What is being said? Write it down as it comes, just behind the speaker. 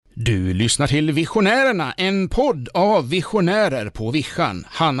Du lyssnar till Visionärerna, en podd av visionärer på Vischan.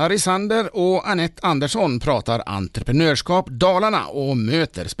 Hanna Risander och Anette Andersson pratar entreprenörskap Dalarna och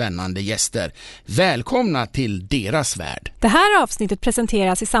möter spännande gäster. Välkomna till deras värld. Det här avsnittet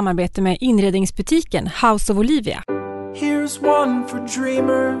presenteras i samarbete med inredningsbutiken House of Olivia. Here's one for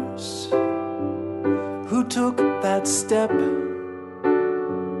dreamers who took that step.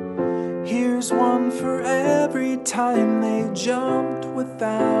 Here's one for every time they jumped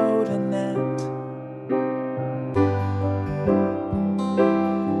without a net.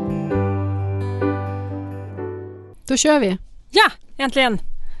 Då kör vi. Ja, äntligen.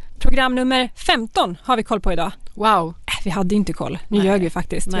 Program nummer 15 har vi koll på idag. Wow. Vi hade inte koll. Nu gör vi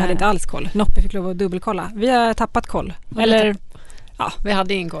faktiskt. Nej. Vi hade inte alls koll. Noppe fick lov att dubbelkolla. Vi har tappat koll. Eller... Ja, Vi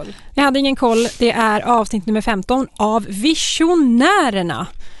hade ingen koll. vi hade ingen koll. Det är avsnitt nummer 15 av Visionärerna.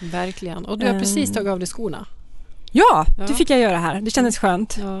 Verkligen. Och du har precis tagit av dig skorna. Ja, det fick jag göra här. Det kändes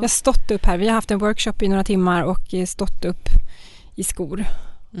skönt. Ja. Jag har stått upp här. Vi har haft en workshop i några timmar och stått upp i skor.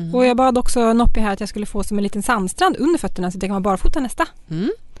 Och jag bad också Noppi här att jag skulle få som en liten sandstrand under fötterna så att jag kan vara barfota nästa.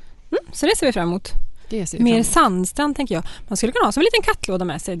 Så det ser vi fram emot. Det ser vi Mer fram emot. sandstrand tänker jag. Man skulle kunna ha som en liten kattlåda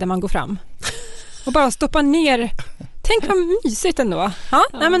med sig där man går fram. Och bara stoppa ner. Tänk vad mysigt ändå. Ja.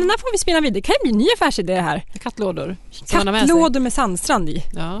 Nej, men den där får vi spinna vidare. Det kan ju bli nya affärsidéer det här. Kattlådor. som man har med sig. Kattlådor med sandstrand i.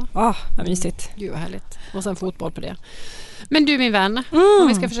 Ja, Vad mysigt. gud vad härligt. Och sen fotboll på det. Men du min vän, om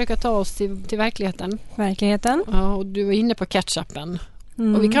vi ska försöka ta oss till verkligheten. Verkligheten. Ja, och du var inne på ketchupen.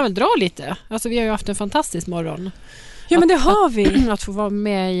 Och vi kan väl dra lite. Alltså vi har ju haft en fantastisk morgon. Ja, men det har vi. Att få vara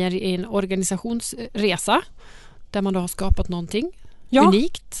med i en organisationsresa där man då har skapat någonting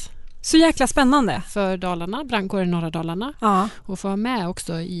unikt Så jäkla spännande. för Dalarna, brandkåren norra Dalarna. Ja. Och få vara med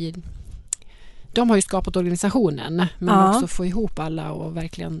också i... De har ju skapat organisationen, men också få ihop alla och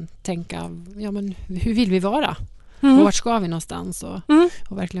verkligen tänka, ja men hur vill vi vara? Och vart ska vi någonstans?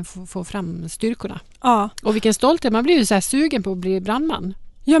 Och verkligen få fram styrkorna. Ja. Och vilken stolthet, man blir ju så här sugen på att bli brandman.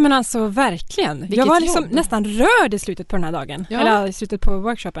 Ja, men alltså verkligen. Jag var liksom nästan rörd i slutet på den här dagen. Ja. Eller i slutet på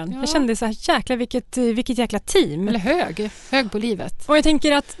workshopen. Ja. Jag kände så här, jäkla vilket jäkla team. Eller hög på livet. Och jag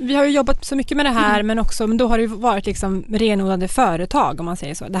tänker att vi har ju jobbat så mycket med det här men då har det ju varit liksom renodlade företag om man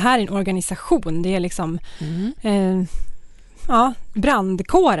säger så. Det här är en organisation. Det är liksom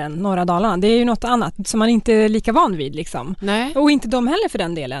brandkåren norra Dalarna. Det är ju något annat som man inte är lika van vid liksom. Nej. Och inte de heller för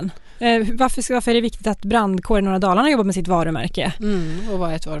den delen. Varför är det viktigt att brandkåren norra Dalarna jobbar med sitt varumärke? Och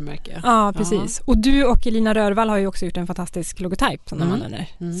vad är ett varumärke? Ja, precis. Och du och Elina Rörvall har ju också gjort en fantastisk logotyp som man nämner,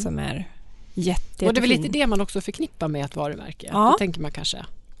 som är jättefin. Och det är väl lite det man också förknippar med ett varumärke. Ja. Då tänker man kanske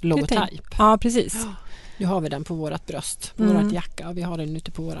logotyp. Ja, precis. Nu har vi den på vårat bröst, på vårat jacka, och vi har den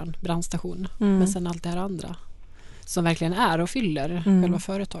ute på våran brandstation. Men sen allt det här andra som verkligen är och fyller själva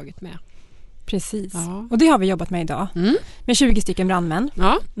företaget med. Precis. Ja. Och det har vi jobbat med idag. Med 20 stycken brandmän.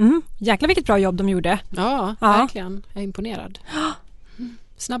 Ja, Jäklar vilket bra jobb de gjorde. ja, verkligen. Jag är imponerad.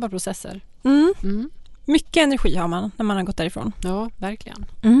 Snabba processer. Mycket energi har man när man har gått därifrån. Ja, verkligen.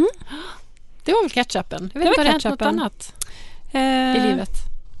 Det var väl ketchupen. Jag vet Det inte, var har det hänt något ketchupen. annat I i livet?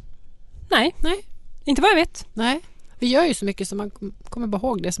 Nej, Nej. inte vad jag vet. Nej. Vi gör ju så mycket som man kommer bara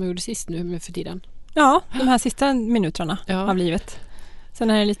ihåg det som jag gjorde sist nu för tiden. Ja, de här sista minuterna av livet. Sen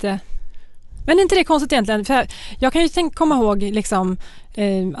är det lite... Men är inte det konstigt egentligen? För jag kan ju komma ihåg liksom,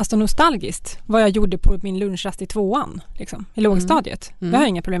 alltså nostalgiskt vad jag gjorde på min lunchrast i 2:an. Liksom, i lågstadiet. Jag har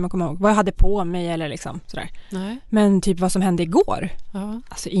inga problem att komma ihåg vad jag hade på mig eller liksom, sådär. Nej. Men typ vad som hände igår. Ja.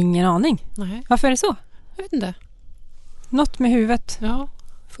 Alltså ingen aning. Nej. Varför är det så? Jag vet inte. Något med huvudet. Ja,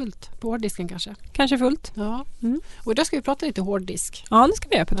 fullt. På hårddisken kanske. Kanske fullt. Ja. Och idag ska vi prata lite hårddisk. Ja, det ska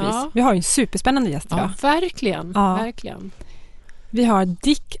vi göra på ett vis. Vi har ju en superspännande gäst idag. Ja, verkligen. Ja. Verkligen. Vi har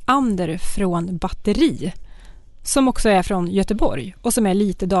Dick Ander från Batteri. Som också är från Göteborg. Och som är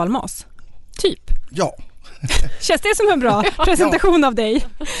lite dalmas. Typ. Ja, Känns det som en bra presentation av dig?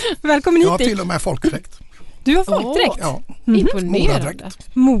 Välkommen jag hit har Dick. till och med folkdräkt. Du har folkdräkt. Ja, Imponerande.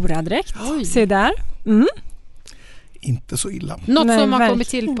 moradräkt. Moradräkt. Oj. Se där. Inte så illa. Något Nej, som har verkligen kommit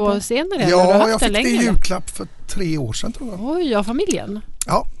till på inte. senare? eller har du Ja, haft jag fick det länge, i eller? julklapp för 3 år sedan tror jag. Oj, av familjen.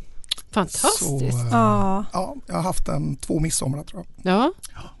 Ja, Fantastiskt. så, Ja. ja, jag har haft den 2 midsommar tror jag. Ja.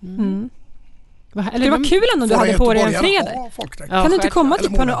 Det var kul ändå du hade på dig en fredag. Ja, folkdräkt. Ja, Kan du inte komma Eller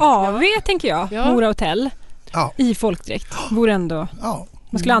typ på en Mora. AV tänker jag? Ja. Mora hotell. Ja, I folkdräkt. Vore ändå... ja.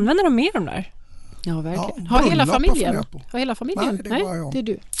 Man skulle använda dem mer de där. Ja, verkligen. Ja, har hela bröllop har familjen? funderat på. Har hela familjen? Nej, det är bara jag. det är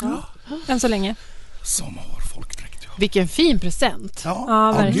du. Ja. Än så länge. Som har folkdräkt. Ja. Vilken fin present.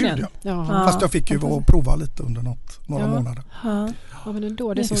 Ja, verkligen. Gud, Ja. Fast jag fick ju prova lite under några månader. Ja, men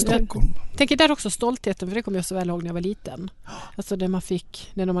ändå, det är I Stockholm. Jag tänker där också stoltheten, för det kommer jag så väl ihåg när jag var liten. Alltså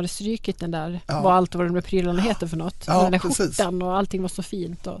när de hade strykit den där, vad de med prylarna heter för något. Ja, den där precis. skjortan och allting var så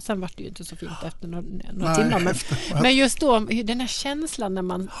fint. Och sen var det ju inte så fint efter några timmar. Men just då, den här känslan när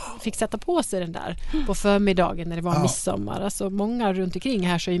man fick sätta på sig den där på förmiddagen när det var midsommar. Alltså många runt omkring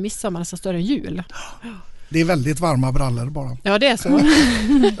här så är midsommar nästan större än jul. Det är väldigt varma brallor bara. Ja, det är så.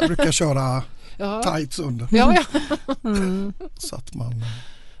 Jag brukar köra tights under. Ja. Så att man...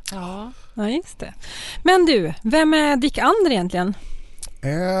 Ja, just det. Men du, vem är Dick Ander egentligen?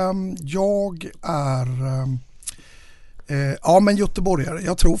 Jag är men göteborgare.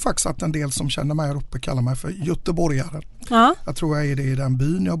 Jag tror faktiskt att en del som känner mig här uppe kallar mig för göteborgare. Ja. Jag tror jag är det i den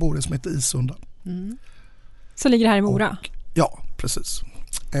byn jag bor i som heter Isunda. Så ligger det här i Mora? Ja, precis.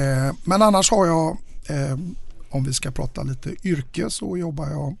 Men annars har jag, om vi ska prata lite yrke, så jobbar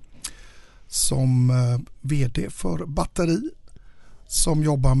jag som vd för Batteri, som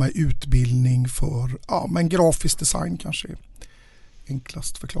jobbar med utbildning för men grafisk design kanske är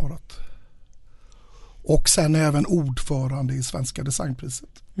enklast förklarat. Och sen även ordförande i Svenska designpriset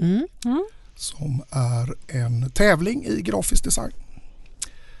som är en tävling i grafisk design.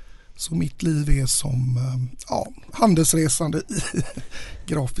 Så mitt liv är som handelsresande i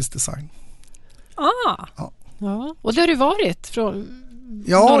grafisk design. Ja. Och det har du varit från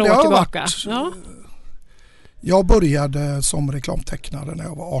några år tillbaka. Jag började som reklamtecknare när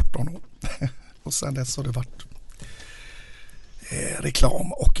jag var 18 år. Och sen dess har det varit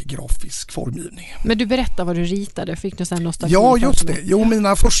reklam och grafisk formgivning. Men du berättar vad du ritade. Fick du sen nostalgi? Ja, just det. Jo,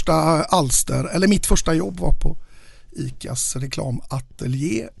 mina första alster, eller mitt första jobb var på ICAs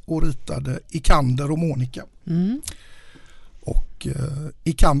reklamatelier och ritade Ikander och Monica. Och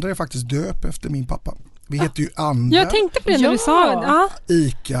Ikander är faktiskt döp efter min pappa. Vi heter ju Ander. Jag tänkte på det när du sa det.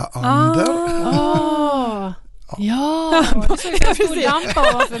 Ica Ander. Ja, jag stor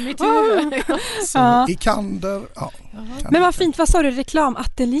lampa för mitt huvud. Så Ikander, Men vad fint, vad sa du?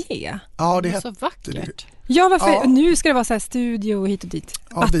 Reklamatelier? Ja, det är är så vackert. Ja, varför? Nu ska det vara så här studio hit och dit.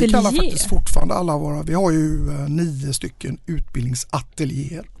 Ja, vi kallar faktiskt fortfarande alla våra, vi har ju 9 stycken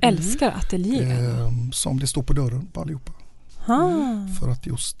utbildningsateljer. Älskar ateljer. Som det står på dörren på allihopa. För att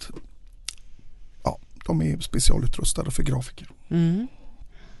just de är specialutrustade för grafiker.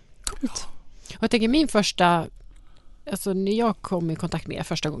 Coolt. Och jag tänker min första, alltså när jag kom i kontakt med er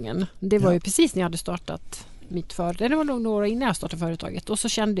första gången, det var ju precis när jag hade startat mitt företag. Det var nog några innan jag startade företaget. Och så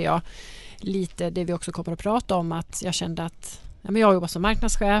kände jag lite det vi också kommer att prata om, att jag kände att jag jobbar som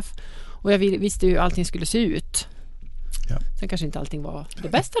marknadschef och jag visste ju hur allting skulle se ut. Sen kanske inte allting var det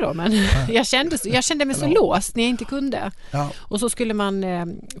bästa då, men jag kände mig så låst när jag inte kunde. Och så skulle man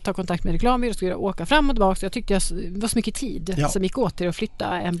ta kontakt med reklambyrå, skulle jag åka fram och tillbaka. Så jag tyckte det var så mycket tid som gick åt till att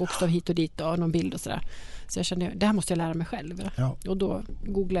flytta en bokstav hit och dit och någon bild och sådär. Så jag kände, det här måste jag lära mig själv. Och då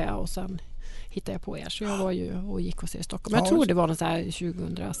googlade jag och sen hittade jag på er. Så jag var ju och gick hos er i Stockholm. Jag tror det var någon så här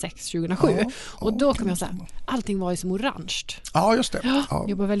 2006-2007. Och då kom jag så här, allting var ju som orange. Ja, just det. Jag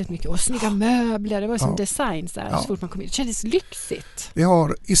jobbade väldigt mycket. Och snygga möbler, det var ju som design så här, så fort man kom in. Det kändes lyxigt. Vi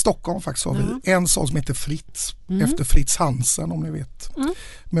har i Stockholm faktiskt har vi en sån som heter Fritz, efter Fritz Hansen, om ni vet.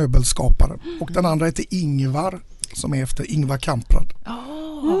 Möbelskaparen. Och den andra heter Ingvar, som är efter Ingvar Kamprad.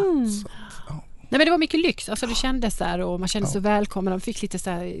 Nej, men det var mycket lyx. Alltså det kändes så här, och man kände sig så välkommen. Man fick lite så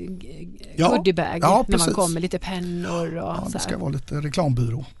här goodiebag när man kom med lite pennor och så här. Det ska vara lite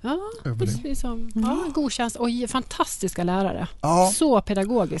reklambyrå. Precis som god chans och fantastiska lärare. Så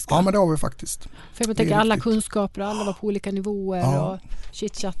pedagogiska. Ja, men det har vi faktiskt. För jag tänker alla kunskaper, alla var på olika nivåer och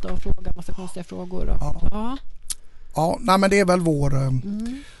chitchatta och fråga massa konstiga frågor och, nej, men det är väl vår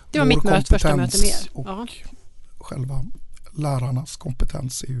det var mitt första möte med er. Och själva lärarnas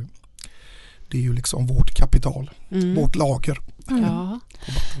kompetens det är ju liksom vårt kapital, vårt lager.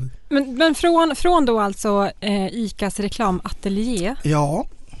 Men från då alltså ICAs reklamatelier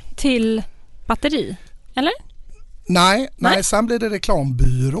till Batteri, eller? Nej, sen blev det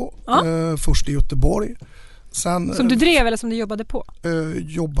reklambyrå först i Göteborg. Sen, som du drev eller som du jobbade på?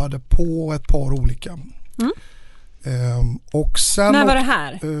 Jobbade på ett par olika. Och sen när var det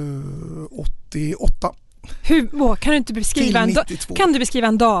här? 88. Kan du beskriva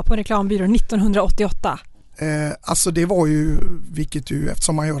en dag på en reklambyrå 1988? Alltså det var ju,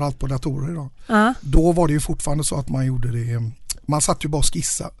 eftersom man gör allt på datorer idag, då var det ju fortfarande så att man gjorde det, man satt ju bara och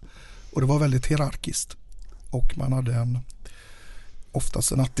skissa och det var väldigt hierarkiskt och man hade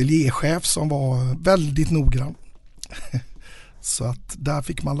oftast en ateljéchef som var väldigt noggrann. Så att där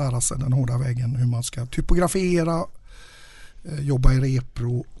fick man lära sig den hårda vägen hur man ska typografera, jobba i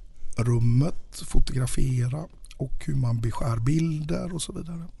reprorummet, fotografera och hur man beskär bilder och så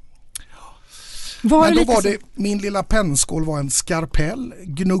vidare. Min lilla pennskål var en skarpell,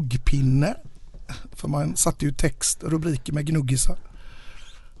 gnuggpinne. För man satte ju rubriker med gnuggisar.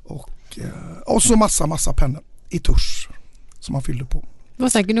 Och så massa pennor i tusch som man fyllde på. Det var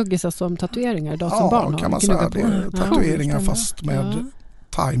så här gnuggisar som tatueringar idag som barn? Ja, kan man säga. Det är tatueringar fast med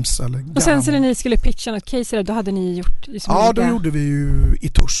Times eller Gamma. Och sen så när ni skulle pitcha något case, då hade ni gjort... då gjorde vi ju i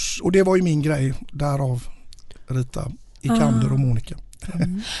tusch. Och det var ju min grej, därav Rita Ikander och Monica.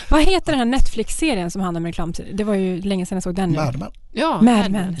 Vad heter den här Netflix-serien som handlar om reklam? Det var ju länge sedan jag såg den. Mad Men. Ja,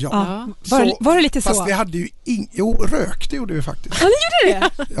 Mad Men. Ja. Var det lite så? Fast vi hade ju rökte gjorde vi faktiskt. Ja, ni gjorde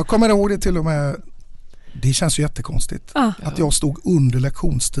det? Jag kommer ihåg det till och med. Det känns ju jättekonstigt att jag stod under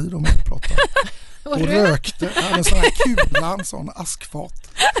lektionstid och pratade. Och rökte. Jag hade en sån här kula, en sån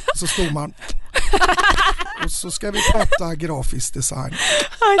askfat. Så stod man. Och så ska vi prata grafisk design.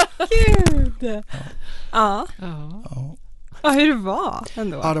 Gud. Ja, hur det var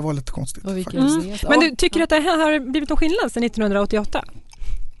ändå. Ja, det var lite konstigt. Men du, tycker du att det här har blivit någon skillnad sedan 1988?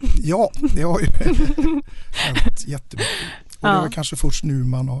 Ja, det har ju hänt jättemycket. Och det var kanske först nu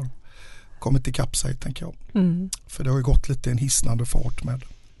man har kommit ikapp sig, tänker jag. För det har ju gått lite en hisnande fart med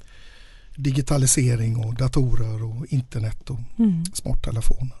digitalisering och datorer och internet och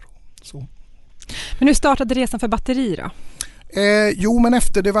smarttelefoner. Och så. Men hur startade resan för batteri då? Men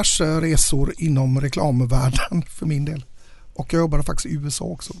efter diverse resor inom reklamvärlden för min del. Och jag jobbade faktiskt i USA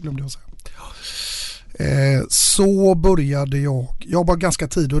också, glömde jag säga. Så började jag jobba ganska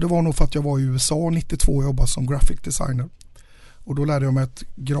tidigt, och det var nog för att jag var i USA 92 och jobbade som graphic designer. Och då lärde jag mig ett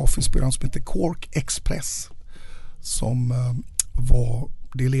grafiskt program som heter Quark Express, som var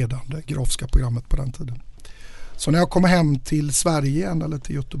det ledande grafiska programmet på den tiden. Så när jag kom hem till Sverige eller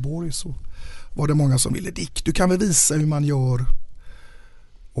till Göteborg så var det många som ville, Dick, du kan väl visa hur man gör.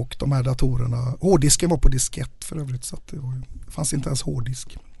 Och de här datorerna, hårddisken var på diskett för övrigt, så att det fanns inte ens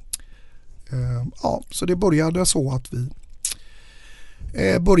hårddisk. Så det började så att vi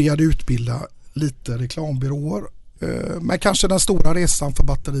började utbilda lite reklambyråer. Men kanske den stora resan för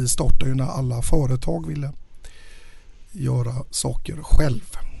batteri startade ju när alla företag ville göra saker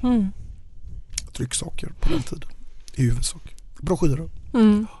själv. Trycksaker på den tiden i huvudsak. Broschyrer,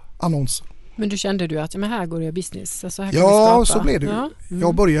 annonser. Men du kände att här går det business? Alltså här kan så blev det ju.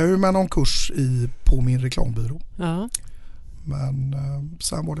 Jag började ju med någon kurs på min reklambyrå. Ja. Men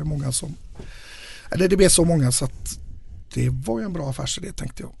sen var det många som... Eller det blev så många så att det var ju en bra affärsidé,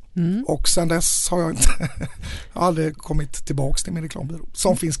 tänkte jag. Och sen dess har jag aldrig kommit tillbaka till min reklambyrå.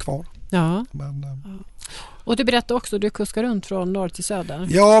 Som finns kvar. Ja. Men, och du berättade också att du kuskar runt från norr till söder.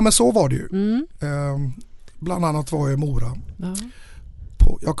 Ja, men så var det ju. Bland annat var jag i Mora. Ja.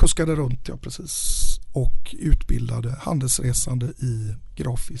 Jag kuskade runt precis och utbildade handelsresande i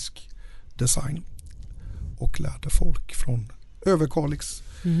grafisk design och lärde folk från Överkalix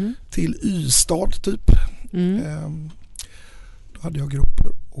till Ystad typ. Då hade jag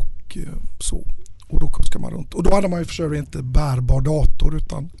grupper och så, och då kuskade man runt. Och då hade man ju försökt inte bärbar dator,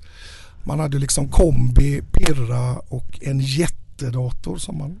 utan man hade liksom kombi, pirra och en jättedator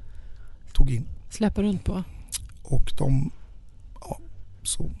som man tog in. Släppa runt på. Och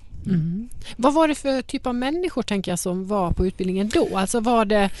så. Vad var det för typ av människor, tänker jag, som var på utbildningen då? Alltså var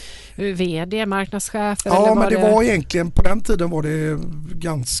det vd, marknadschefer? Ja, eller men det var egentligen, på den tiden var det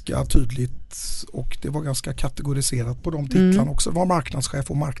ganska tydligt och det var ganska kategoriserat på de titlarna också. Det var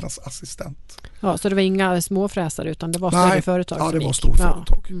marknadschef och marknadsassistent. Ja, så det var inga småfräsare utan det var större företag? Ja, det var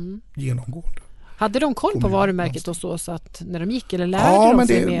storföretag genomgående. Hade de koll på varumärket och så att när de gick, eller lärde de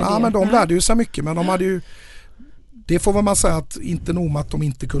sig med det? Men de lärde ju sig mycket, men de hade ju, det får man säga, att inte nog med att de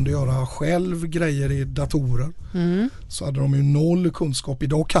inte kunde göra själv grejer i datorer, så hade de ju noll kunskap.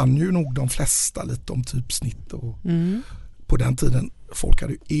 Idag kan ju nog de flesta lite om typsnitt och på den tiden folk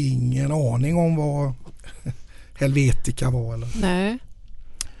hade ju ingen aning om vad Helvetica var eller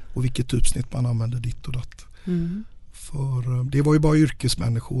och vilket typsnitt man använde ditt och datt. För det var ju bara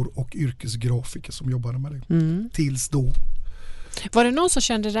yrkesmänniskor och yrkesgrafiker som jobbade med det tills då. Var det någon som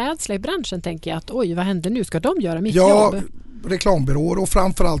kände rädsla i branschen, tänker jag, att oj, vad händer nu? Ska de göra mitt jobb? Ja, reklambyråer och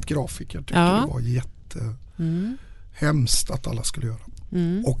framförallt grafiker tyckte det var hemskt att alla skulle göra.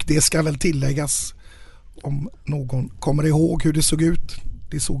 Och det ska väl tilläggas, om någon kommer ihåg hur det såg ut.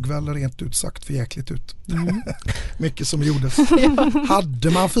 Det såg väl rent ut sagt för jäkligt ut. Mycket som gjordes.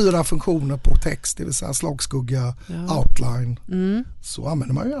 Hade man 4 funktioner på text, det vill säga slagskugga, outline, så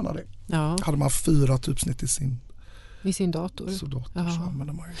använder man ju gärna det. Ja. Hade man 4 typsnitt i sin dator. Så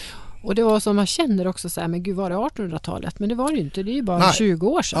använder man ju. Och det var som man känner också så här, men gud, var det 1800-talet? Men det var det ju inte, det är ju bara 20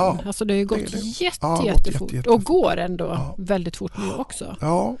 år sedan. Ja, alltså det har ju gått jättefort. Och går ändå väldigt fort nu också.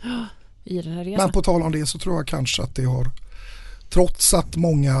 Ja, i den här resan. Men på tal om det så tror jag kanske att det har, trots att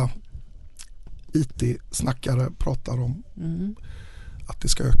många IT-snackare pratar om att det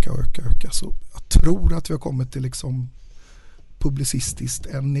ska öka, så jag tror att vi har kommit till liksom publicistiskt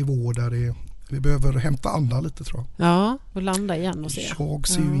en nivå där vi behöver hämta andan lite, tror jag. Ja, och landa igen och se. Jag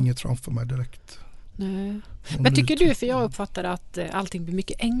ser ju inget framför mig direkt. Nej. Men tycker du, för jag uppfattar att allting blir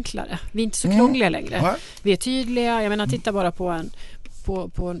mycket enklare. Vi är inte så krångliga längre. Nej. Vi är tydliga. Jag menar, titta bara på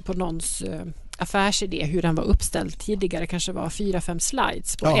någons affärsidé, hur den var uppställd tidigare. Kanske var 4-5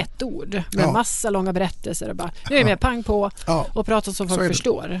 slides på ett ord. Med massa långa berättelser. Och bara, nu är det mer pang på och prata så folk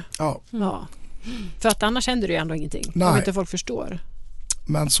förstår. Ja. För att annars händer det ju ändå ingenting. Nej. Om inte folk förstår.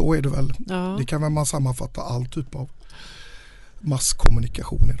 Men så är det väl. Ja. Det kan väl man sammanfatta all typ av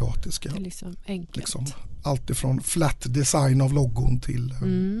masskommunikation idag. Det ska liksom enkelt. Liksom, allt ifrån flat design av logon till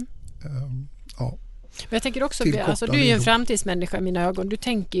Men jag tänker också, alltså, du är ju en framtidsmänniska i mina ögon. Du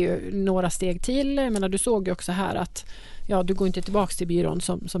tänker ju några steg till. Jag menar, du såg ju också här att du går inte tillbaka till byrån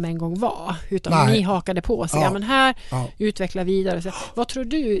som en gång var, utan ni hakade på sig. Men här utveckla vidare. Så, vad tror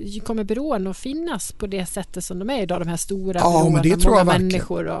du, kommer byrån att finnas på det sättet som de är idag, de här stora byråerna, men det tror jag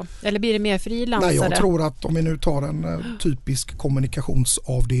människor? Eller blir det mer frilansare? Nej, jag tror att om vi nu tar en typisk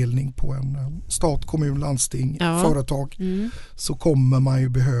kommunikationsavdelning på en stat, kommun, landsting, företag, så kommer man ju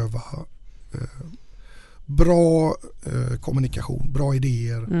behöva bra kommunikation, bra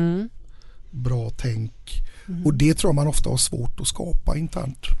idéer, bra tänk. Och det tror man ofta har svårt att skapa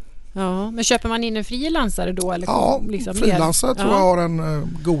internt. Ja, men köper man in en frilansare då? Eller frilansare tror jag har en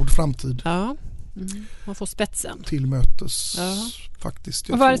god framtid. Ja, man får spetsen. Till mötes faktiskt.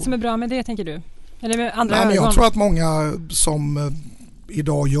 Och vad är det som är bra med det, tänker du? Eller med andra ögon? Jag tror att många som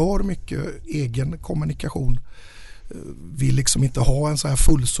idag gör mycket egen kommunikation vill liksom inte ha en så här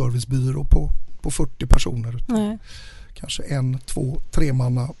fullservicebyrå på 40 personer. Utan kanske 1, 2, 3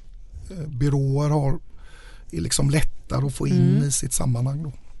 manna byråer är liksom lättare att få in i sitt sammanhang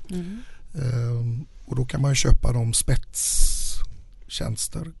då. Och då kan man ju köpa de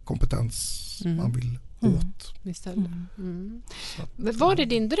spetstjänster, kompetens man vill åt. Var det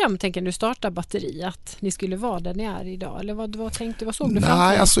din dröm, tänker du starta Batteri, att ni skulle vara där ni är idag? Eller vad tänkte du? Vad såg du framför dig?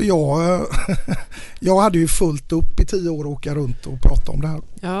 Nej, alltså jag hade ju fullt upp i 10 år att åka runt och prata om det här.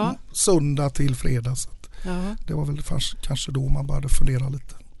 Söndag till fredag. Så det var väl kanske då man började fundera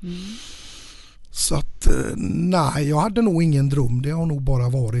lite. Så att nej, jag hade nog ingen dröm. Det har nog bara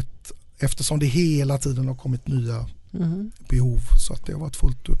varit, eftersom det hela tiden har kommit nya behov, så att det har varit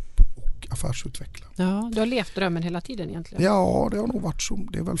fullt upp och affärsutveckla. Ja, du har levt drömmen hela tiden egentligen. Ja, det har nog varit så.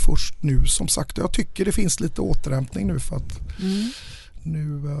 Det är väl först nu, som sagt. Jag tycker det finns lite återhämtning nu, för att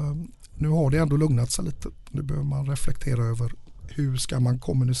nu har det ändå lugnat sig lite. Nu behöver man reflektera över hur ska man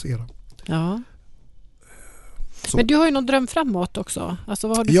kommunicera. Ja. Så. Men du har ju någon dröm framåt också. Alltså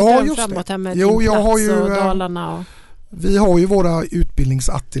vad har du för dröm framåt här med din plats och Dalarna? Och... Vi har ju våra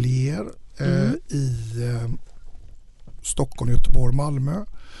utbildningsateljéer i Stockholm, Göteborg, Malmö.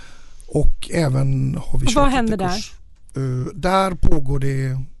 Och även har vi... Och vad händer där? Där pågår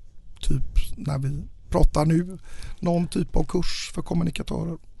det typ, när vi pratar nu, någon typ av kurs för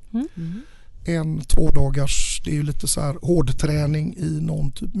kommunikatörer. 1-2 dagars, det är ju lite så här hårdträning i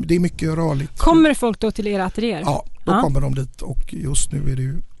någon typ, det är mycket rörligt. Kommer folk då till era ateljéer? Ja, då kommer de dit, och just nu är det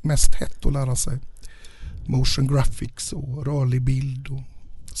ju mest hett att lära sig motion graphics och rörlig bild och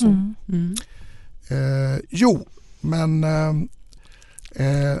så. Men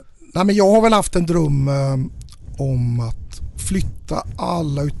jag har väl haft en dröm om att flytta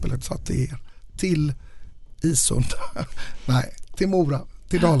alla utbildningsateljéer till Isund. Nej, till Mora,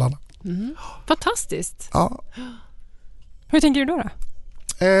 till Dalarna. Fantastiskt. Ja. Hur tänker du då?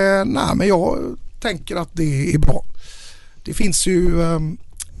 Nej, men jag tänker att det är bra. Det finns ju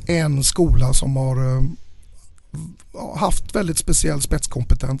en skola som har haft väldigt speciell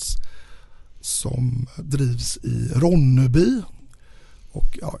spetskompetens som drivs i Ronneby.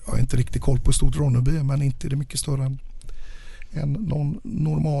 Och jag har inte riktigt koll på hur stort Ronneby är, men inte är det mycket större än någon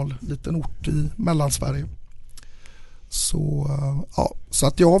normal liten ort i Mellansverige. Så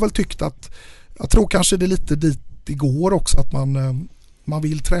att jag har väl tyckt att, jag tror kanske det är lite dit det går också, att man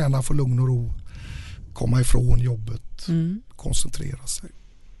vill träna för lugn och ro, komma ifrån jobbet, koncentrera sig,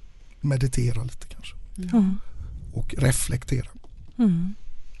 meditera lite kanske och reflektera.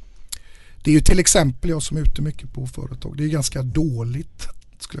 Det är ju till exempel jag som är ute mycket på företag, det är ganska dåligt,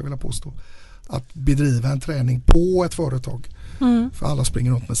 skulle jag vilja påstå, att bedriva en träning på ett företag. För alla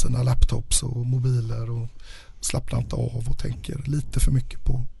springer runt med sina laptops och mobiler och slappnar inte av och tänker lite för mycket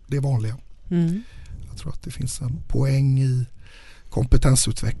på det vanliga. Jag tror att det finns en poäng i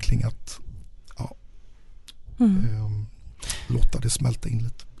kompetensutveckling att låta det smälta in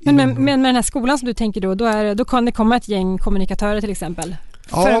lite. Men med den här skolan som du tänker då kan det komma ett gäng kommunikatörer till exempel?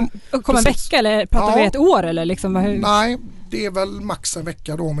 Ja, komma en vecka eller pratar vi ett år? Eller liksom, Nej, det är väl max en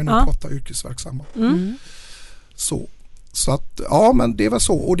vecka då om vi nu pratar yrkesverksamma. Så att, ja men det var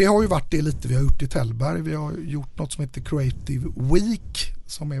så. Och det har ju varit det lite vi har gjort i Tällberg. Vi har gjort något som heter Creative Week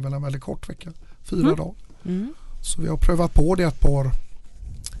som är väl en väldigt kort vecka, 4 dagar. Så vi har prövat på det ett par.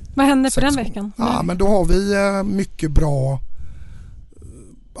 Vad händer på den veckan? Ja, men då har vi mycket bra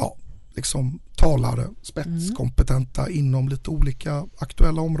liksom talare, spetskompetenta inom lite olika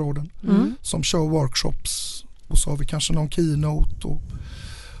aktuella områden som kör workshops, och så har vi kanske någon keynote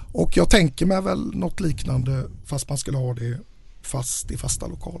och jag tänker mig väl något liknande fast man skulle ha det fast i fasta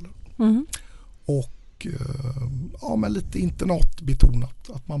lokaler. Och men lite internatbetonat,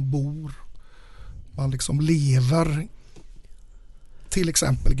 att man bor, man liksom lever till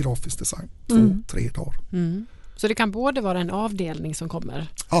exempel grafisk design 2-3 dagar. Så det kan både vara en avdelning som kommer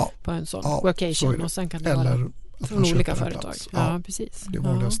på en sån workation och sen kan det vara från olika företag. Ja, precis. Det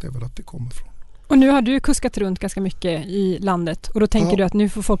vanligaste är väl att det kommer från. Och nu har du kuskat runt ganska mycket i landet och då tänker du att nu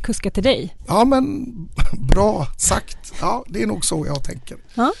får folk kuska till dig. Ja, men bra sagt. Ja, det är nog så jag tänker.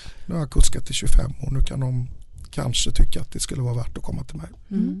 Nu har jag kuskat till 25 och nu kan de kanske tycka att det skulle vara värt att komma till mig.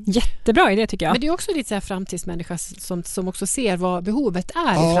 Jättebra idé tycker jag. Men det är också lite så här framtidsmänniska som också ser vad behovet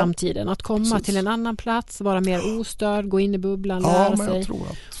är i framtiden. Att komma till en annan plats, vara mer ostörd, gå in i bubblan, lära sig. Ja, men jag tror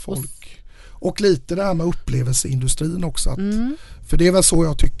att folk... Och lite det här med upplevelseindustrin också. Att, för det är väl så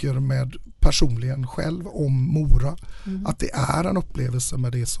jag tycker med personligen själv om Mora. Att det är en upplevelse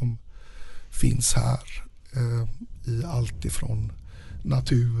med det som finns här. I allt ifrån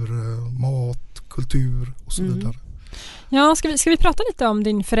natur, mat, kultur och så vidare. Ja, ska vi prata lite om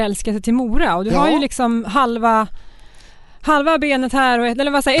din förälskelse till Mora? Och du har ju liksom halva benet här och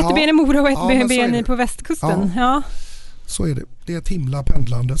ett ben i Mora och ett ben på västkusten. Ja. Så är det. Det är ett himla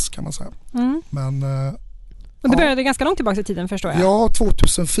pendlandes kan man säga. Men, och det började ganska långt tillbaka i tiden förstår jag. Ja,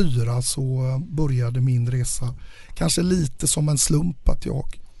 2004 så började min resa. Kanske lite som en slump att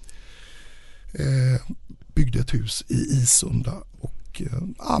jag byggde ett hus i Isunda. Och,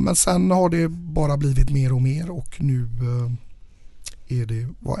 men sen har det bara blivit mer och mer och nu är det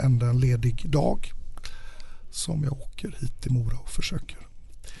varenda en ledig dag som jag åker hit till Mora och försöker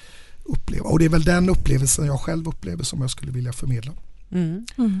uppleva. Och det är väl den upplevelsen jag själv upplever som jag skulle vilja förmedla.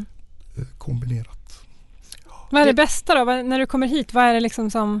 Kombinerat. Vad är det bästa då? När du kommer hit, vad är det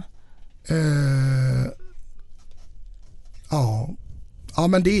liksom som... Ja,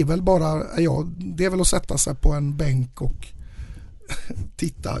 men det är väl bara det är väl att sätta sig på en bänk och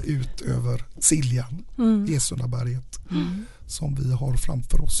titta ut över Siljan, Esundaberget som vi har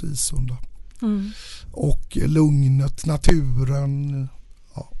framför oss i Isunda. Och lugnet, naturen.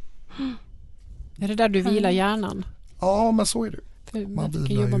 Är det där du vilar hjärnan? Ja, men så är det. Man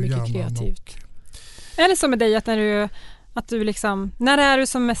vilar jobba mycket kreativt. Är det så med dig att du liksom, när är du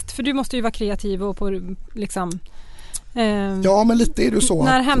som mest, för du måste ju vara kreativ och på liksom ja, men lite är det så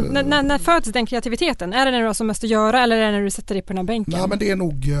när föds den kreativiteten? Är det när du har som mest att göra eller är det när du sätter dig på den här bänken? Nej, men det är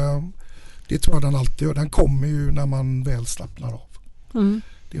nog det tror jag den alltid gör. Den kommer ju när man väl slappnar av.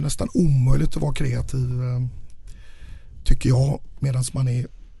 Det är nästan omöjligt att vara kreativ tycker jag medan man är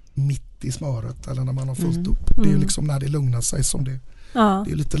mitt i smöret eller när man har fullt upp. Det är liksom när det lugnar sig som det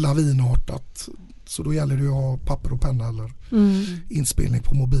är lite lavinartat. Så då gäller det att ha papper och penna eller inspelning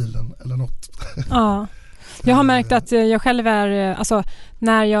på mobilen eller något. Ja. Jag har märkt att jag själv är, alltså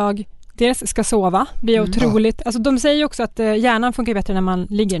när jag dels ska sova, blir otroligt, alltså de säger ju också att hjärnan funkar bättre när man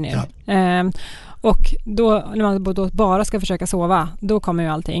ligger ner. Och då när man då bara ska försöka sova, då kommer ju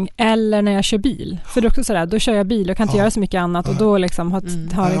allting. Eller när jag kör bil, för då, sådär, då kör jag bil och kan inte göra så mycket annat och då liksom har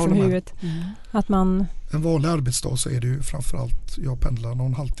liksom huvudet att man... En vanlig arbetsdag så är det ju framförallt, jag pendlar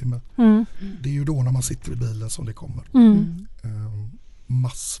någon halvtimme. Det är ju då när man sitter i bilen som det kommer.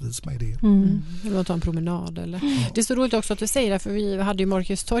 Massvis med idéer. Eller ta en promenad. Eller. Det är så roligt också att du säger det, för vi hade ju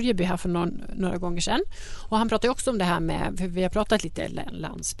Marcus Torjeby här för några gånger sedan. Och han pratade också om det här med, för vi har pratat lite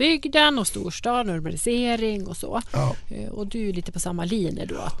landsbygden och storstad, urbanisering och så. Och du är lite på samma linje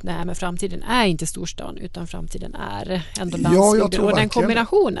då, att nej, men framtiden är inte storstaden utan framtiden är ändå landsbygden och den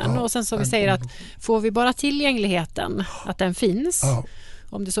kombinationen. Och sen så vi säger att får vi bara tillgängligheten, att den finns,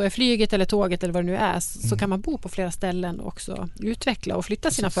 om det så är flyget eller tåget eller vad det nu är, så kan man bo på flera ställen och också utveckla och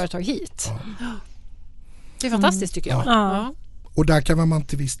flytta sina företag hit. Det är fantastiskt tycker jag. Och där kan man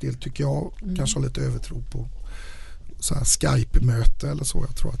till viss del tycker jag kanske ha lite övertro på så här Skype-möte eller så.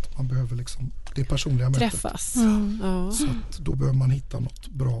 Jag tror att man behöver liksom det personliga mötet. Träffas. Så att då behöver man hitta något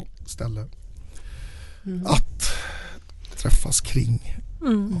bra ställe att träffas kring.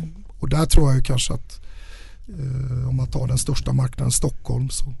 Och där tror jag ju kanske att Om man tar den största marknaden Stockholm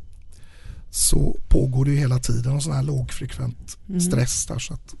så pågår det ju hela tiden en sån här lågfrekvent stress där,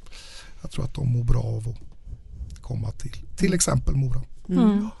 så att jag tror att de mår bra av att komma till exempel Mora.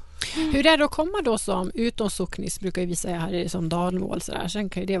 Hur är det att komma då som utomsocknis, brukar vi säga här som dalmål sådär. Sen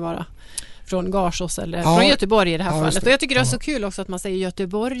kan ju det vara från Garsås eller från Göteborg i det här fallet. Och jag tycker det är så kul också att man säger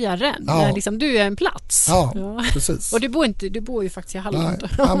göteborgaren. När liksom du är en plats. Ja, precis. Och du bor ju faktiskt i Halland.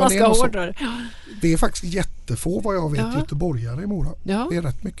 Om man ska hårdare. Det är faktiskt jättefå vad jag vet göteborgare i Mora. Ja. Det är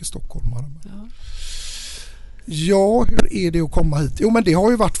rätt mycket stockholmare. Ja, hur är det att komma hit? Jo, men det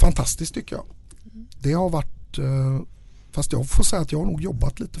har ju varit fantastiskt tycker jag. Det har varit... Fast jag får säga att jag har nog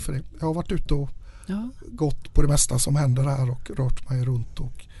jobbat lite för det. Jag har varit ute och gått på det mesta som händer här och rört mig runt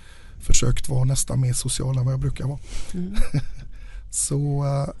och försökt vara nästan mer social än vad jag brukar vara. Så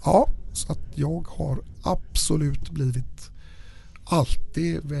att jag har absolut blivit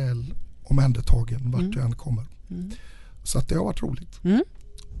alltid väl omhändertagen vart jag än kommer. Så att det har varit roligt.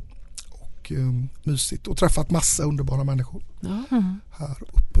 Och mysigt och träffat massa underbara människor här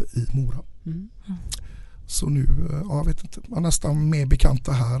uppe i Mora. Så nu, jag vet inte, man är nästan mer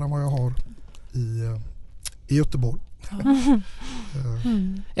bekanta här än vad jag har i Göteborg.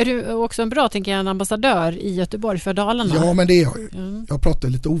 Är du också en bra, tänker jag, en ambassadör i Göteborg för Dalarna? Ja, men det är jag ju. Jag pratar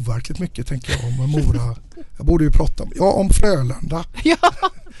lite overkligt mycket, tänker jag, om Mora. Jag borde ju prata om Frölunda. Jag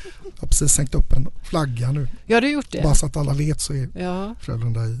har precis hängt upp en flagga nu. Ja, du har gjort det. Bara så att alla vet så är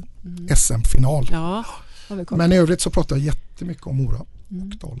Frölunda i SM-final. Men i övrigt så pratar jag jättemycket om Mora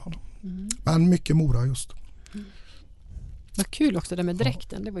och Dalarna. Men mycket Mora just. Vad kul också det med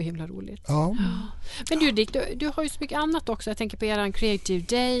dräkten, det var himla roligt. Ja. Men du Dick, du har ju så mycket annat också. Jag tänker på er Creative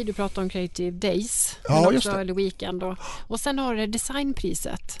Day, du pratar om Creative Days. Ja, just det. Eller Weekend. Och sen har du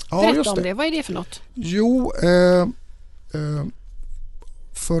designpriset. Berätta om det, vad är det för något? Jo,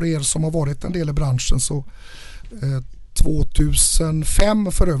 för er som har varit en del i branschen så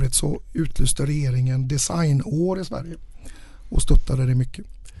 2005 för övrigt så utlyste regeringen designår i Sverige och stöttade det mycket.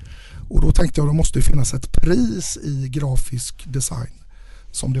 Och då tänkte jag att det måste finnas ett pris i grafisk design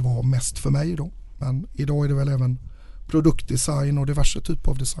som det var mest för mig då. Men idag är det väl även produktdesign och diverse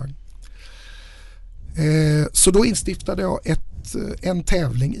typer av design. Så då instiftade jag en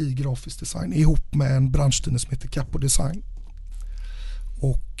tävling i grafisk design ihop med en branschtidning som heter Capo Design.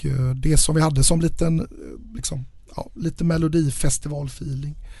 Och det som vi hade som liten lite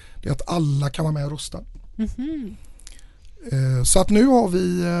melodifestivalfeeling, det är att alla kan vara med och rösta. Så att nu har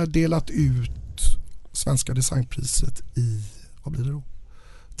vi delat ut Svenska designpriset i, vad blir det då?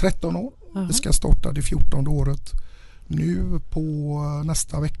 13 år. Vi ska starta det 14:e året nu på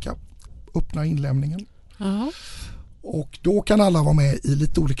nästa vecka. Öppna inlämningen. Och då kan alla vara med i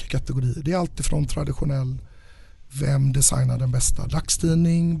lite olika kategorier. Det är alltid från traditionell, vem designar den bästa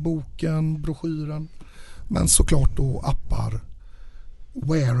dagstidning, boken, broschyren. Men såklart då appar,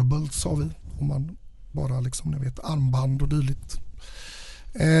 wearables har vi, om man bara liksom, ni vet, armband och dylikt.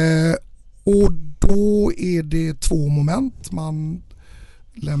 Och då är det 2 moment. Man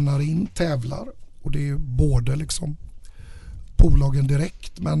lämnar in, tävlar, och det är både liksom bolagen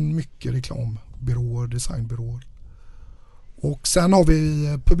direkt men mycket reklambyråer, designbyråer. Och sen har vi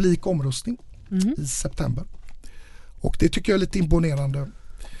publik omröstning i september. Och det tycker jag är lite imponerande.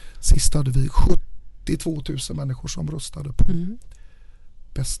 Sist hade vi 72 000 människor som röstade på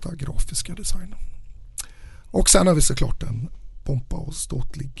bästa grafiska design. Och sen har vi såklart en pompa och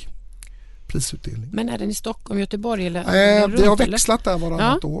ståtlig prisutdelning. Men är den i Stockholm, Göteborg eller? Vi har växlat där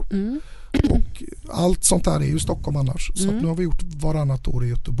varannat år. Och allt sånt här är ju Stockholm annars. Så att nu har vi gjort varannat år i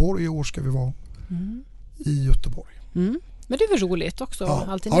Göteborg. I år ska vi vara i Göteborg. Men det är väl roligt också?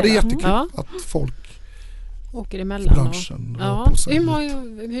 Ja, det är jättekul att folk åker emellan. Branschen på sig.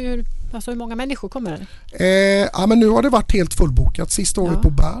 Hur många människor kommer det? Men nu har det varit helt fullbokat. Sista året på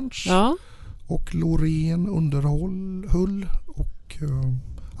Berns. Och Loreen Hull och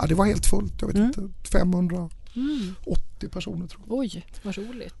det var helt fullt. Jag vet inte, 580 personer tror jag. Oj, vad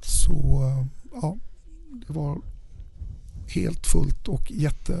roligt. Så det var helt fullt och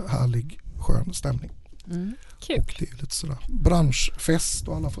jättehärlig skön stämning. Kul. Och det är lite sådär branschfest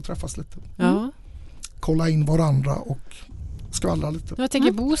och alla får träffas lite. Kolla in varandra och skvallra lite. Jag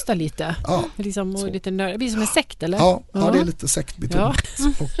tänker boosta lite. Liksom, och lite det blir som en sekt, eller? Ja, det är lite sektbetonat.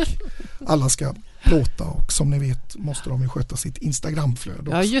 Och alla ska plåta, och som ni vet måste de ju sköta sitt Instagramflöde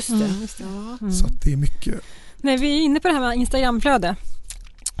också. Ja, just det. Så att det är mycket. Nej, vi är inne på det här med Instagramflöde.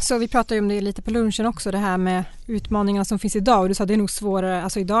 Så vi pratar ju om det lite på lunchen också, det här med utmaningarna som finns idag. Och du sa att det är nog svårare,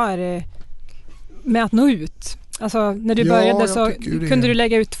 alltså idag är det med att nå ut. Alltså när du började så kunde du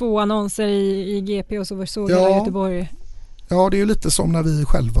lägga ut 2 annonser i GP och så såg hela Göteborg. Ja, det är ju lite som när vi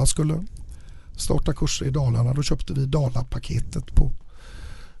själva skulle starta kurser i Dalarna, då köpte vi Dalapaketet på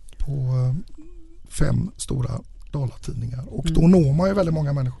 5 stora Dalatidningar. Och då når man ju väldigt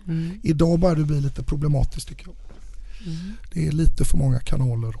många människor. Idag börjar det bli lite problematiskt tycker jag. Det är lite för många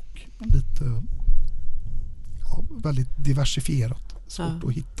kanaler och lite väldigt diversifierat. Svårt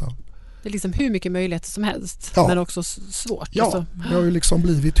att hitta. Det är liksom hur mycket möjligheter som helst, men också svårt. Ja, alltså. Det har ju liksom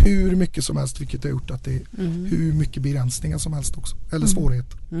blivit hur mycket som helst, vilket har gjort att det är hur mycket begränsningar som helst också. Eller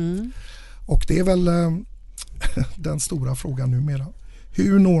svårigheter. Och det är väl den stora frågan numera.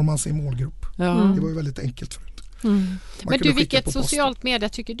 Hur når man sin målgrupp? Det var ju väldigt enkelt förut. Men du, vilket socialt media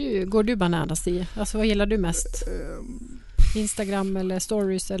tycker du går du bananas i? Alltså vad gillar du mest? Instagram eller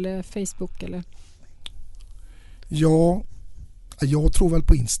stories eller Facebook eller? Ja, jag tror väl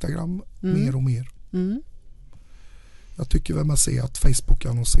på Instagram mer och mer. Jag tycker väl man ser att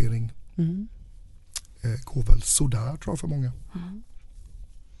Facebook-annonsering går väl sådär tror jag för många.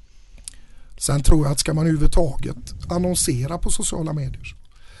 Sen tror jag att ska man överhuvudtaget annonsera på sociala medier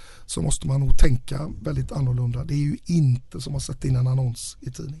så måste man nog tänka väldigt annorlunda. Det är ju inte som att sätta in en annons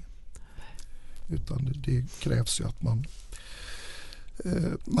i tidningen. Utan det krävs ju att man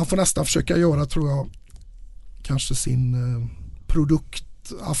får nästan försöka göra, tror jag, kanske sin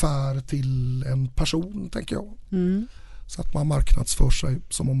produktaffär till en person, tänker jag. Så att man marknadsför sig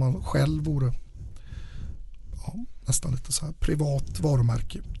som om man själv vore nästan lite så här privat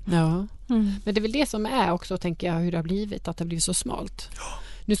varumärke. Ja, men det är väl det som är också, tänker jag, hur det har blivit, att det blir så smalt.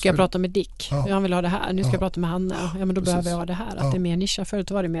 Nu ska jag prata med Dick. Han vill ha det här. Nu ska jag prata med Hanne. Ja, men då behöver jag ha det här. Att det är mer nischat.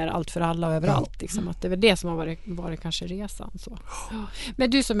 Förut var det mer allt för alla och överallt. Liksom. Att det är väl det som har varit kanske resan. Så. Men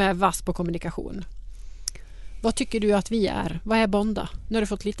du som är vass på kommunikation. Vad tycker du att vi är? Vad är Bonda? Nu har du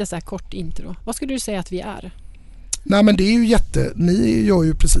fått lite så här kort intro. Vad skulle du säga att vi är? Nej, men det är ju ni gör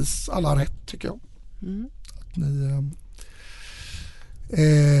ju precis alla rätt, tycker jag. Att ni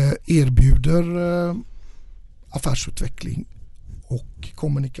erbjuder affärsutveckling och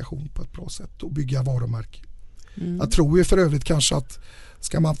kommunikation på ett bra sätt och bygga varumärke. Jag tror ju för övrigt kanske att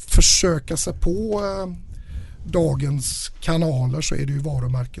ska man försöka sig på dagens kanaler så är det ju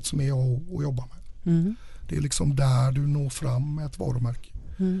varumärket som är jag att jobba med. Det är liksom där du når fram med ett varumärke.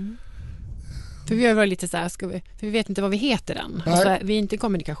 För vi har varit lite så här, för vi vet inte vad vi heter än. Alltså, vi är inte en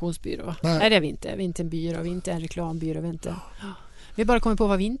kommunikationsbyrå. Nej, det är vi inte. Vi är inte en byrå, vi är inte en reklambyrå. Vi bara kommer på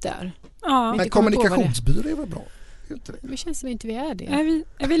vad vi inte är. Men kommunikationsbyrå är väl bra? Inte det. Men det känns som inte vi är det.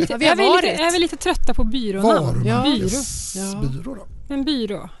 Är vi lite trötta på byrånamn? Varumärkesbyrå då? En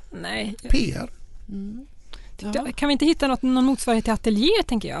byrå? Nej. PR? Kan vi inte hitta någon motsvarighet till ateljé,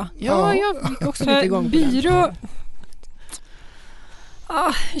 tänker jag? Ja, jag fick också lite igång på byrå.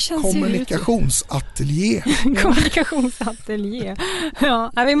 Kommunikationsateljé. Kommunikationsateljé.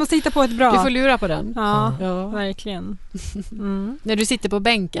 Ja, vi måste hitta på ett bra. Du får lura på den. Ja. Verkligen. När du sitter på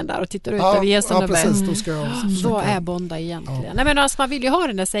bänken där och tittar ut över Gesundaberg. Då ska jag så är Bonda egentligen. Nej, men alltså, man vill ju ha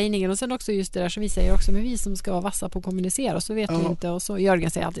den där sägningen och sen också just det där som vi säger också, men vi som ska vara vassa på att kommunicera, så vet vi inte, och så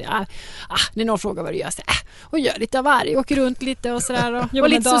Jörgen säger alltid när någon frågar vad du gör, så och gör lite av varje, åker runt lite och sådär och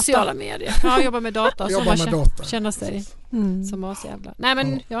lite sociala medier. Ja, jobbar med data så man känner sig som asjävla. Nej,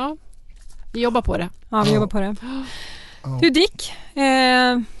 men vi jobbar på det. Ja, vi jobbar på det. Du Dick,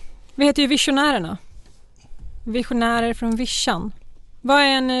 vi heter ju Visionärerna. Visionärer från Vischan. Vad är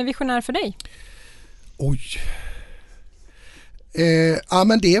en visionär för dig? Oj.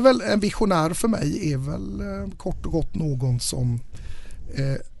 Men det är väl en visionär för mig är väl kort och gott någon som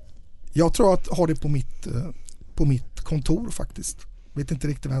jag tror att har det på mitt kontor faktiskt. Vet inte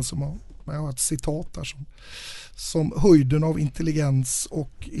riktigt vem som har, men jag har ett citat där som höjden av intelligens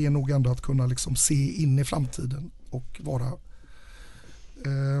och är nog ändå att kunna liksom se in i framtiden och vara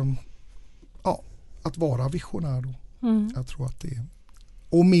att vara visionär då. Jag tror att det är,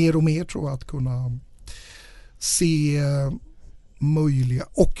 och mer tror jag att kunna se möjliga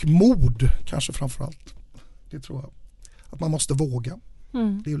och mod kanske framförallt. Det tror jag. Att man måste våga.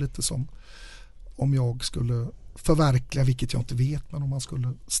 Det är ju lite som om jag skulle förverkliga, vilket jag inte vet, men om man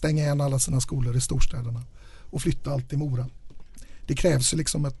skulle stänga igen alla sina skolor i storstäderna och flytta allt till Mora. Det krävs ju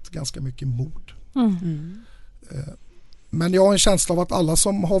liksom ett ganska mycket mod. Men jag har en känsla av att alla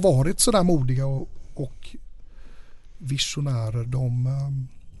som har varit så där modiga och visionärer,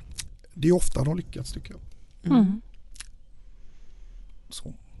 det är ofta de lyckats, tycker jag.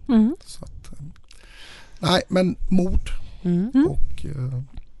 Så att, nej, men mod och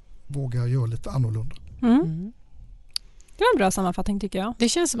våga göra lite annorlunda. Det var en bra sammanfattning, tycker jag. Det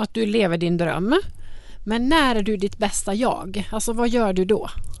känns som att du lever din dröm. Men när är du ditt bästa jag? Alltså vad gör du då?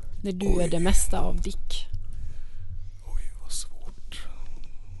 När du är det mesta av Dick? Oj, vad svårt.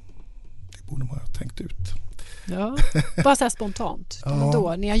 Det borde man ha tänkt ut. Ja, bara så här spontant. Men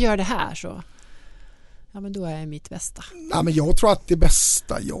då, när jag gör det här så... ja, men då är jag mitt bästa. Nej, men jag tror att det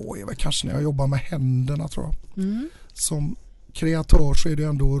bästa jag är väl kanske när jag jobbar med händerna, tror jag. Som kreatör så är det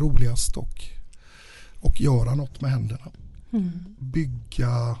ändå roligast och göra något med händerna.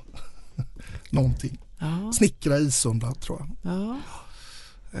 Bygga någonting. Ja. Snickra isundar, tror jag. Ja.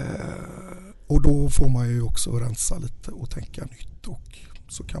 Och då får man ju också rensa lite och tänka nytt, och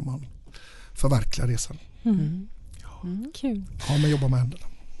så kan man förverkliga det sen. Kul. Ja, men jobba med händerna,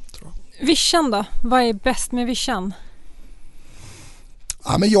 tror jag. Vischan då? Vad är bäst med vischan?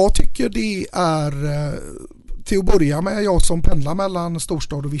 Ja, men jag tycker det är, till att börja med, jag som pendlar mellan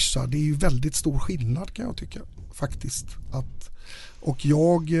storstad och Vischa, det är ju väldigt stor skillnad, kan jag tycka faktiskt. Och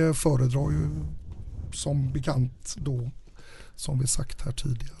jag föredrar ju som bekant då, som vi sagt här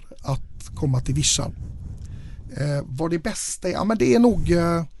tidigare, att komma till Vischan. Vad det bästa är? Ja, men det är nog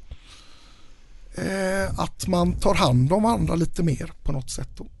att man tar hand om andra lite mer på något sätt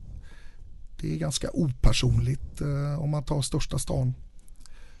då. Det är ganska opersonligt om man tar största stan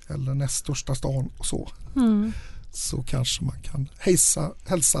eller näst största stan och så. Så kanske man kan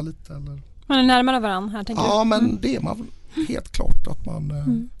hälsa lite. Eller... Man är närmare varandra här, tänker du? Ja, men det är man helt klart, att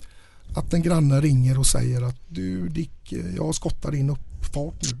man att en granne ringer och säger att du Dick, jag skottar din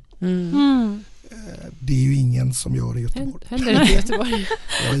uppfart nu. Det är ju ingen som gör det i Göteborg. Händer det i Göteborg?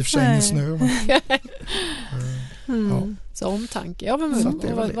 Jag är i och för sig ingen snö. Men, ja. Så omtanke. Ja,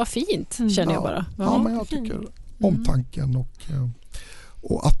 men vad fint, känner jag bara. Ja, men jag tycker omtanken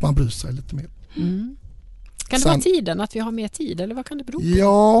och att man bryr sig lite mer. Kan det vara tiden, att vi har mer tid, eller vad kan det bero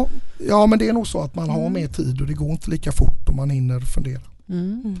på? Ja, men det är nog så att man har mer tid och det går inte lika fort om man hinner fundera.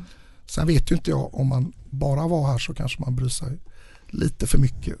 Sen vet ju inte jag, om man bara var här så kanske man bryr sig lite för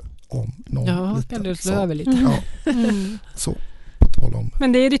mycket om någon liten kan sak. Över lite. Ja. Så, på tal om.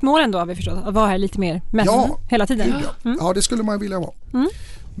 Men det är ditt mål ändå, har vi förstått, att vara här lite mer hela tiden. Ja, det skulle man vilja vara.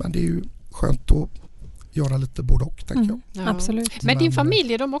 Men det är ju skönt att göra lite både och, tänker jag. Ja. Absolut. Men din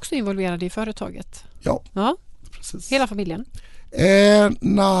familj, är de också involverade i företaget? Ja. Precis. Hela familjen?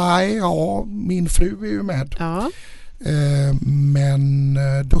 Nej, min fru är ju med. Ja. Men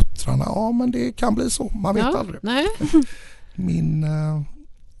döttrarna, men det kan bli så. Man vet aldrig. Nej. Min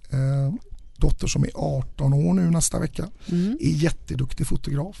dotter som är 18 år nu nästa vecka är jätteduktig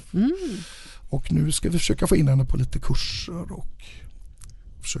fotograf. Och nu ska vi försöka få in henne på lite kurser och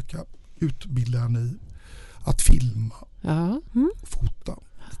försöka utbilda henne i att filma, fota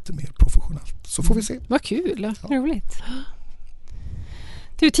lite mer professionellt. Så får vi se. Vad kul. Ja. Roligt.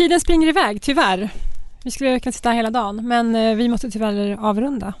 Tiden springer iväg, tyvärr. Vi skulle kunna sitta hela dagen, men vi måste tyvärr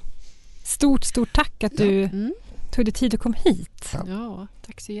avrunda. Stort tack att du tog dig tid och kom hit. Ja,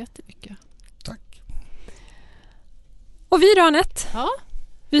 tack så jättemycket. Tack. Och vi då, Anette? Ja.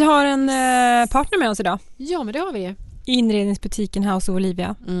 Vi har en partner med oss idag. Ja, men det har vi. Inredningsbutiken House of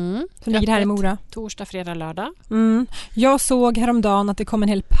Olivia. Som ligger här i Mora. Torsdag, fredag, lördag. Jag såg häromdagen att det kom en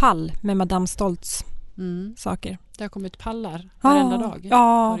hel pall med Madame Stoltz saker. Det har kommit pallar varenda dag.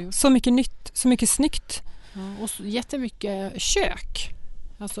 Ja, så mycket nytt, så mycket snyggt. Ja, och så jättemycket kök.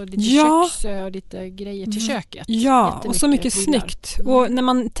 Alltså lite köks och lite grejer till köket. Ja, och så mycket snyggt. Och när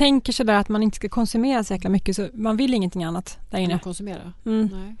man tänker sig där att man inte ska konsumera så jäkla mycket, så man vill ingenting annat där inne. Konsumera?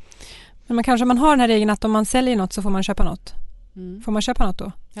 Nej. Men man har den här regeln att om man säljer något så får man köpa något. Får man köpa något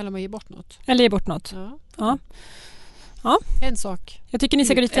då? Eller man ger bort något. Eller ge bort något. Ja. En sak. Jag tycker ni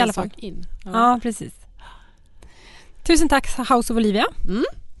ska gå dit i alla fall. In. Ja, precis. Tusen tack House of Olivia.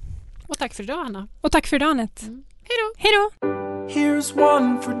 Och tack för idag, Anna. Och tack för idag, Anette. Hej då. Here's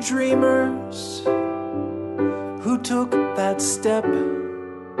one for dreamers who took that step.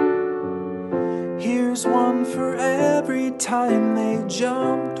 Here's one for every time they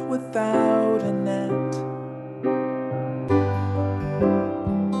jumped without a net.